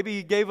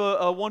maybe gave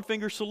a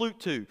one-finger salute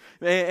to,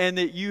 and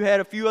that you had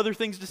a few other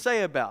things to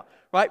say about.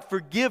 Right?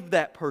 Forgive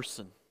that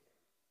person.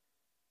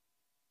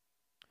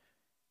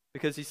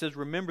 Because he says,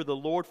 remember, the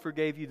Lord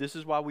forgave you. This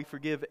is why we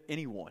forgive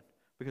anyone.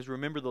 Because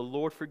remember, the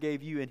Lord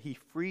forgave you and He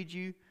freed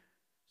you,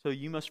 so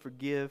you must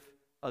forgive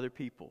other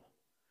people.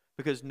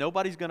 Because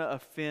nobody's going to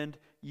offend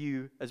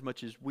you as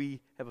much as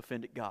we have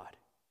offended God.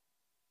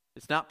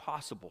 It's not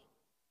possible.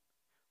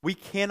 We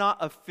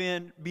cannot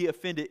be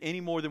offended any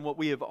more than what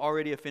we have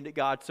already offended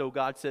God. So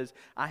God says,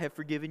 I have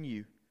forgiven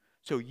you,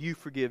 so you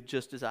forgive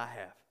just as I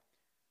have.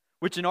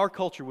 Which in our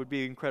culture would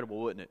be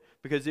incredible, wouldn't it?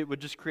 Because it would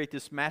just create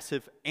this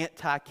massive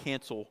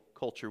anti-cancel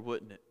culture,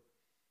 wouldn't it?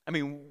 I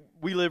mean,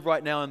 we live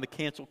right now in the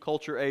cancel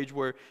culture age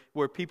where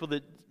people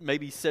that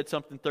maybe said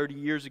something 30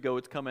 years ago,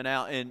 it's coming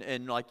out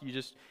and like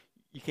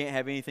you can't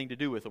have anything to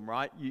do with them,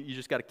 right? You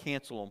just got to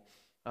cancel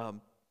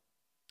them.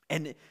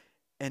 And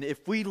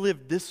if we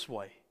live this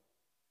way,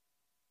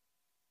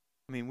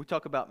 I mean, we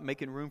talk about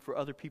making room for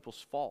other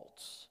people's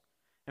faults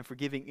and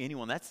forgiving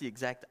anyone. That's the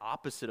exact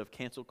opposite of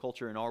cancel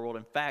culture in our world.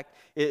 In fact,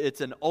 it's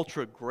an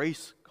ultra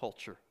grace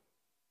culture.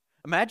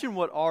 Imagine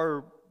what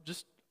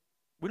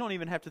we don't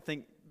even have to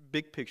think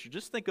big picture.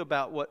 Just think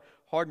about what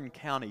Hardin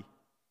County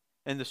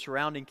and the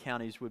surrounding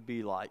counties would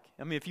be like.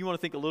 I mean, if you want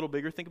to think a little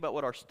bigger, think about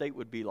what our state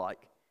would be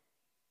like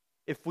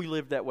if we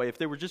lived that way. If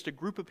there were just a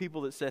group of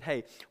people that said,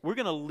 hey, we're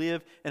going to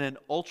live in an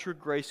ultra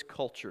grace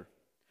culture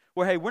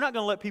where, hey, we're not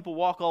going to let people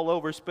walk all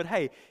over us, but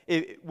hey,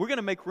 we're going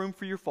to make room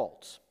for your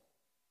faults.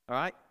 All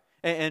right?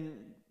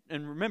 And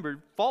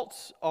remember,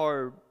 faults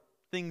are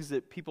things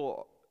that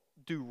people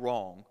do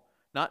wrong,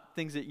 not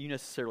things that you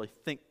necessarily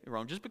think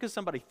wrong. Just because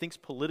somebody thinks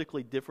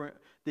politically different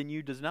than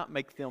you does not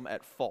make them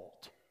at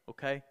fault,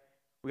 okay?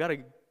 We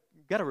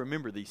got to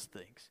remember these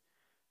things.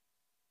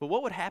 But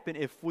what would happen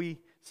if we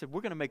said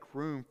we're going to make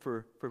room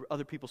for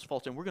other people's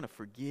faults and we're going to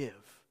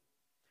forgive?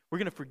 We're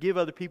going to forgive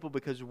other people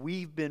because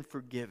we've been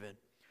forgiven.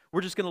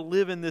 We're just going to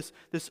live in this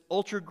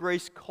ultra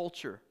grace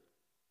culture.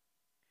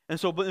 And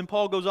so, but then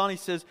Paul goes on, he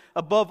says,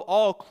 above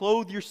all,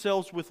 clothe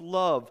yourselves with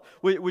love,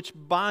 which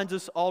binds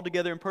us all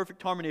together in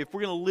perfect harmony. If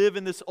we're going to live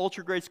in this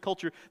ultra grace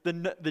culture,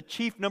 the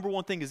chief number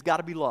one thing has got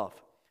to be love.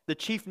 The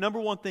chief number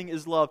one thing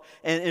is love.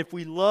 And if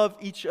we love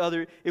each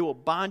other, it will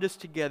bind us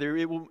together.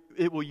 It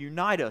will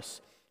unite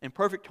us in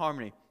perfect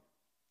harmony.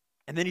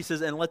 And then he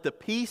says, and let the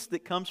peace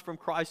that comes from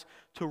Christ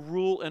to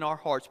rule in our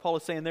hearts. Paul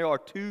is saying there are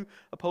two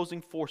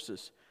opposing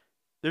forces.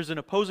 There's an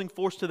opposing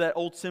force to that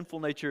old sinful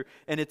nature,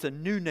 and it's a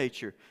new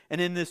nature. And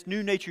in this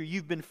new nature,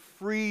 you've been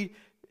freed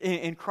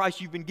in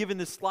Christ. You've been given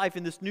this life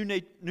in this new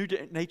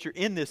nature.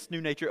 In this new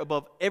nature,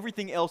 above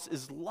everything else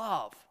is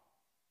love.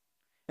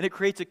 And it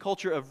creates a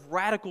culture of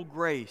radical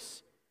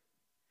grace.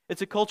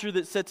 It's a culture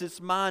that sets its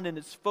mind and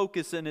its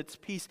focus and its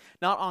peace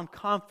not on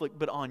conflict,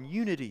 but on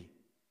unity.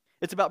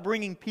 It's about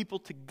bringing people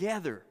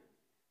together.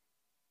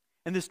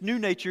 And this new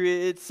nature,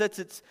 it sets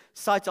its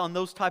sights on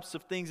those types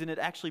of things, and it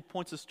actually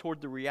points us toward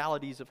the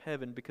realities of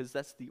heaven because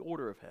that's the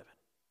order of heaven.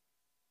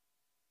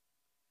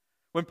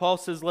 When Paul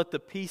says, let the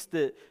peace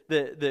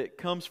that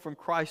comes from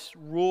Christ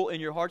rule in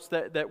your hearts,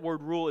 that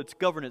word rule, it's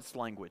governance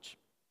language.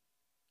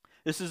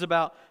 This is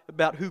about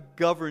who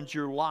governs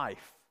your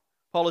life.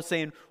 Paul is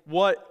saying,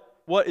 what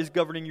is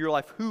governing your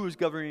life? Who is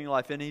governing your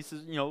life? And he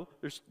says,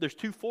 there's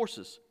two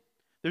forces.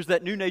 There's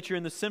that new nature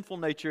and the sinful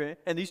nature,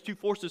 and these two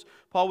forces,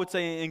 Paul would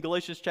say in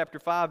Galatians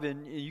chapter 5,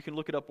 and you can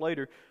look it up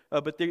later,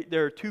 but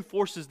there are two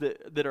forces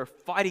that are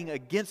fighting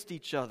against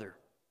each other.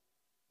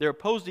 They're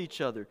opposed to each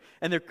other,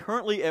 and they're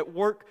currently at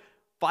work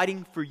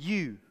fighting for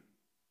you.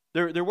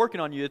 They're working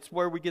on you. It's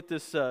where we get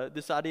this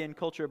idea in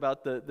culture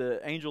about the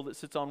angel that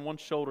sits on one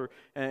shoulder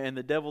and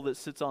the devil that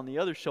sits on the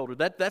other shoulder.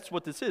 That's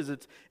what this is.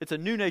 It's a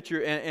new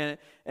nature and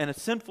a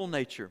sinful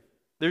nature.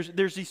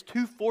 There's these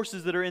two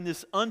forces that are in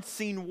this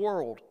unseen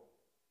world.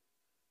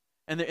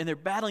 And they're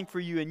battling for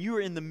you, and you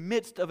are in the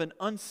midst of an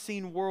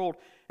unseen world,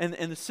 and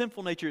the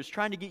sinful nature is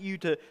trying to get you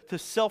to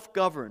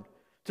self-govern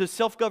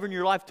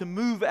your life, to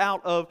move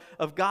out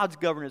of God's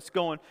governance,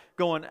 going,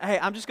 hey,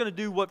 I'm just going to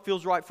do what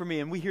feels right for me.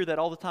 And we hear that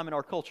all the time in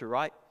our culture,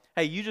 right?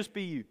 Hey, you just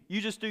be you.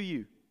 You just do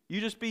you. You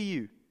just be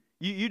you.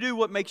 You do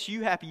what makes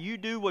you happy. You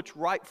do what's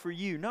right for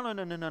you.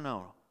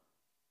 No.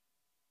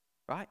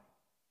 Right?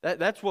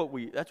 That's what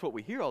we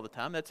hear all the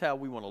time. That's how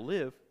we want to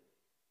live.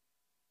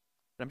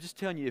 I'm just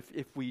telling you,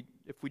 if we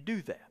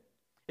do that,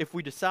 if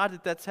we decide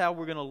that that's how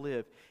we're going to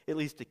live, it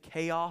leads to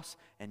chaos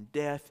and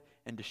death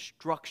and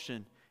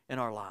destruction in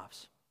our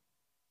lives.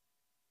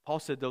 Paul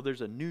said, though,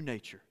 there's a new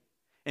nature.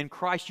 In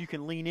Christ, you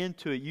can lean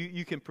into it.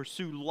 You can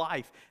pursue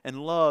life and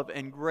love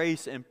and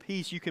grace and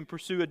peace. You can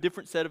pursue a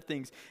different set of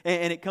things.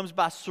 And it comes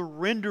by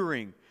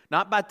surrendering,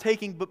 not by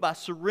taking, but by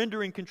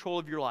surrendering control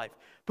of your life.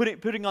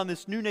 Putting on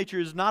this new nature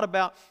is not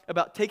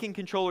about taking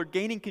control or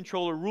gaining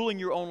control or ruling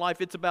your own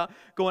life. It's about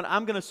going,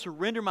 I'm going to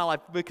surrender my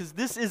life because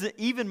this isn't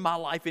even my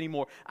life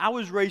anymore. I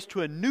was raised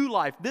to a new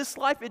life. This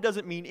life, it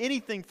doesn't mean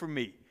anything for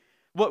me.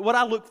 What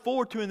I look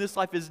forward to in this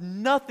life is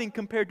nothing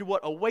compared to what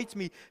awaits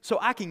me, so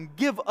I can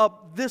give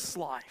up this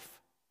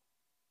life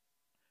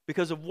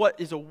because of what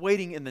is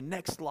awaiting in the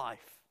next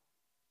life.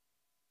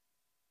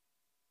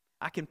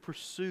 I can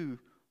pursue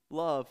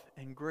love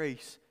and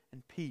grace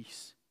and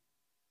peace.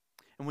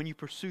 And when you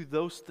pursue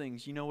those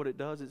things, you know what it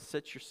does? It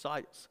sets your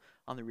sights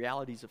on the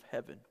realities of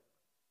heaven.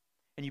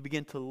 And you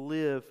begin to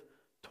live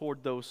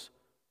toward those,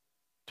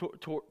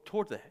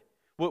 toward that.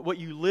 What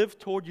you live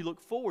toward, you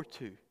look forward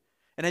to.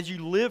 And as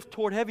you live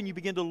toward heaven, you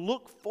begin to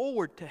look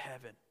forward to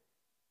heaven.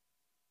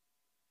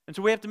 And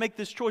so we have to make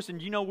this choice.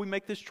 And we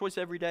make this choice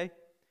every day.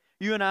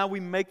 You and I, we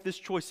make this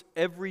choice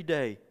every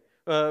day.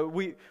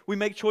 We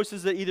make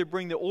choices that either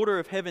bring the order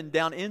of heaven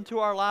down into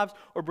our lives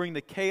or bring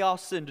the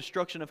chaos and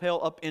destruction of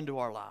hell up into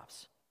our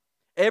lives.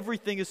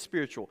 Everything is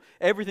spiritual.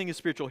 Everything is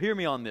spiritual. Hear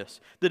me on this.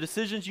 The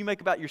decisions you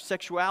make about your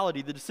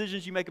sexuality, the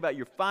decisions you make about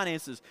your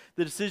finances,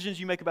 the decisions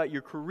you make about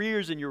your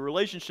careers and your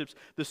relationships,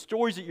 the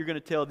stories that you're going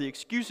to tell, the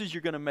excuses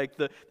you're going to make,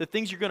 the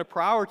things you're going to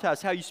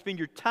prioritize, how you spend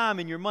your time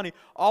and your money,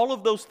 all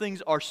of those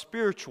things are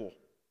spiritual.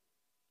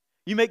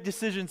 You make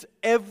decisions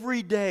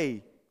every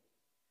day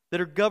that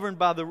are governed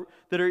by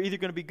that are either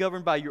going to be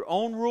governed by your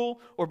own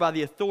rule or by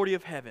the authority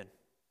of heaven.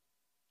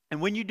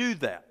 And when you do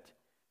that,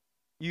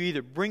 you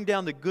either bring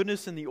down the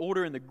goodness and the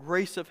order and the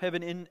grace of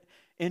heaven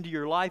into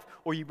your life,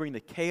 or you bring the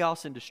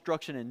chaos and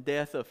destruction and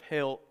death of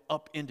hell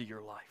up into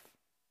your life.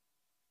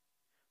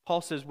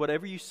 Paul says,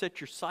 whatever you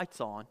set your sights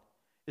on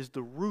is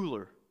the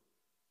ruler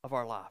of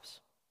our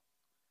lives.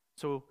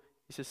 So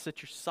he says,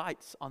 set your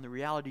sights on the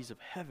realities of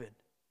heaven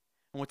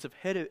and what's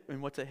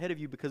ahead of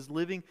you, because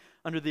living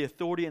under the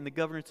authority and the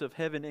governance of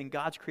heaven and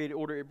God's created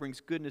order, it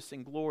brings goodness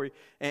and glory,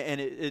 and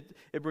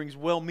it brings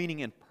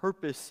well-meaning and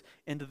purpose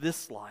into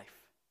this life.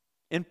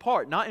 In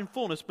part, not in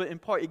fullness, but in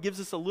part. It gives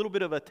us a little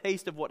bit of a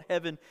taste of what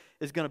heaven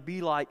is going to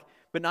be like,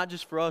 but not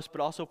just for us, but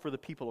also for the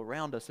people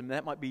around us. And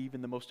that might be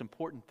even the most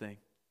important thing.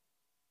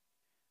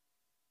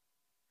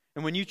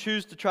 And when you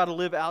choose to try to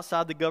live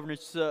outside the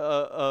governance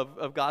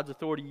of God's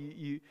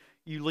authority,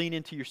 you lean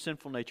into your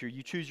sinful nature.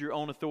 You choose your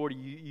own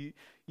authority.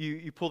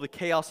 You pull the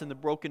chaos and the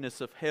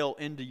brokenness of hell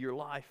into your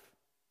life.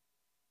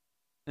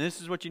 And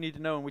this is what you need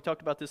to know, and we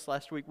talked about this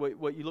last week.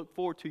 What you look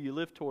forward to, you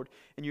live toward,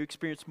 and you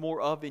experience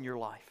more of in your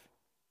life.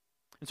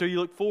 And so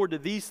you look forward to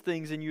these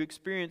things, and you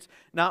experience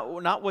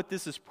not what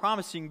this is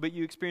promising, but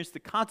you experience the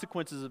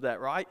consequences of that,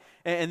 right?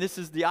 And this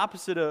is the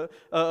opposite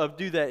of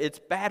do that. It's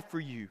bad for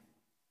you.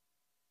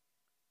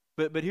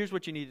 But here's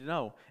what you need to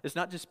know. It's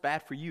not just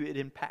bad for you, it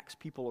impacts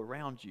people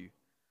around you.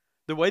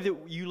 The way that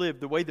you live,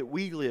 the way that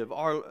we live,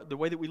 the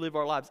way that we live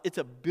our lives, it's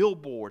a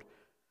billboard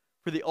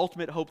for the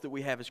ultimate hope that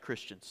we have as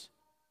Christians.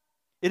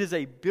 It is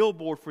a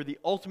billboard for the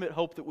ultimate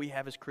hope that we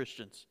have as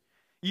Christians.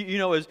 You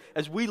know,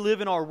 as we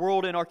live in our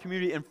world, in our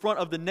community, in front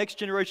of the next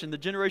generation, the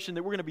generation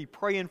that we're going to be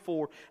praying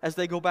for as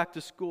they go back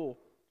to school,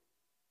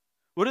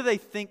 what do they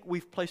think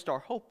we've placed our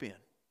hope in?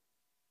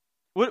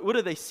 What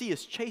do they see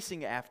us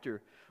chasing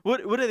after?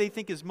 What do they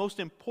think is most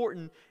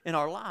important in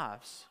our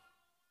lives?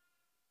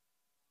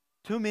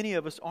 Too many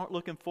of us aren't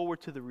looking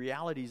forward to the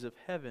realities of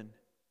heaven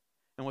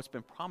and what's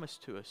been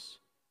promised to us.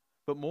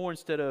 But more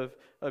instead of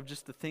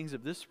just the things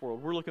of this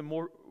world, we're looking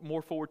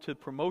more forward to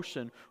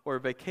promotion or a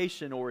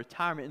vacation or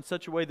retirement in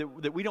such a way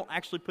that we don't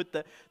actually put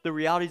the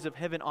realities of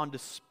heaven on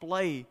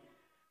display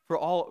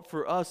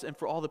for us and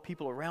for all the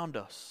people around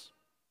us.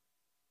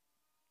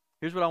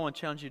 Here's what I want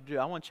to challenge you to do.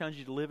 I want to challenge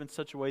you to live in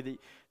such a way that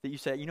you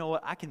say, you know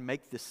what, I can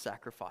make this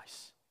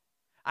sacrifice.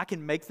 I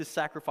can make the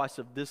sacrifice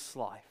of this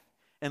life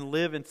and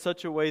live in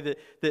such a way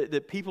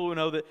that people will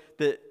know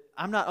that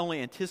I'm not only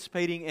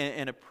anticipating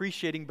and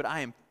appreciating, but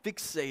I am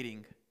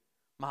fixating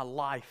my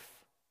life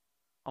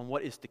on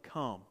what is to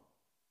come.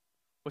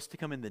 What's to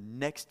come in the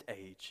next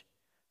age.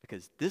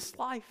 Because this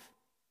life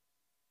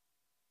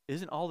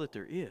isn't all that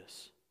there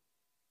is.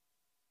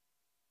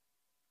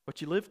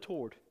 What you live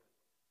toward,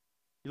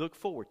 you look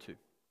forward to.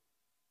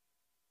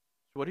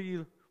 What are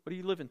you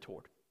living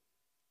toward?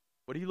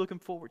 What are you looking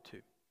forward to?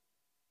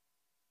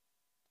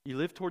 You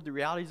live toward the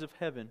realities of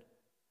heaven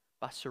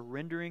by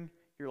surrendering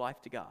your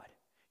life to God.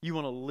 You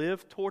want to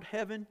live toward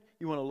heaven.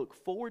 You want to look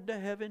forward to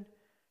heaven.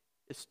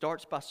 It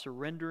starts by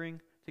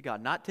surrendering to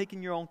God. Not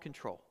taking your own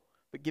control,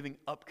 but giving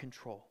up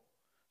control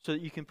so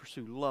that you can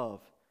pursue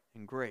love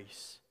and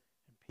grace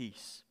and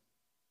peace.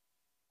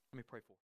 Let me pray for you.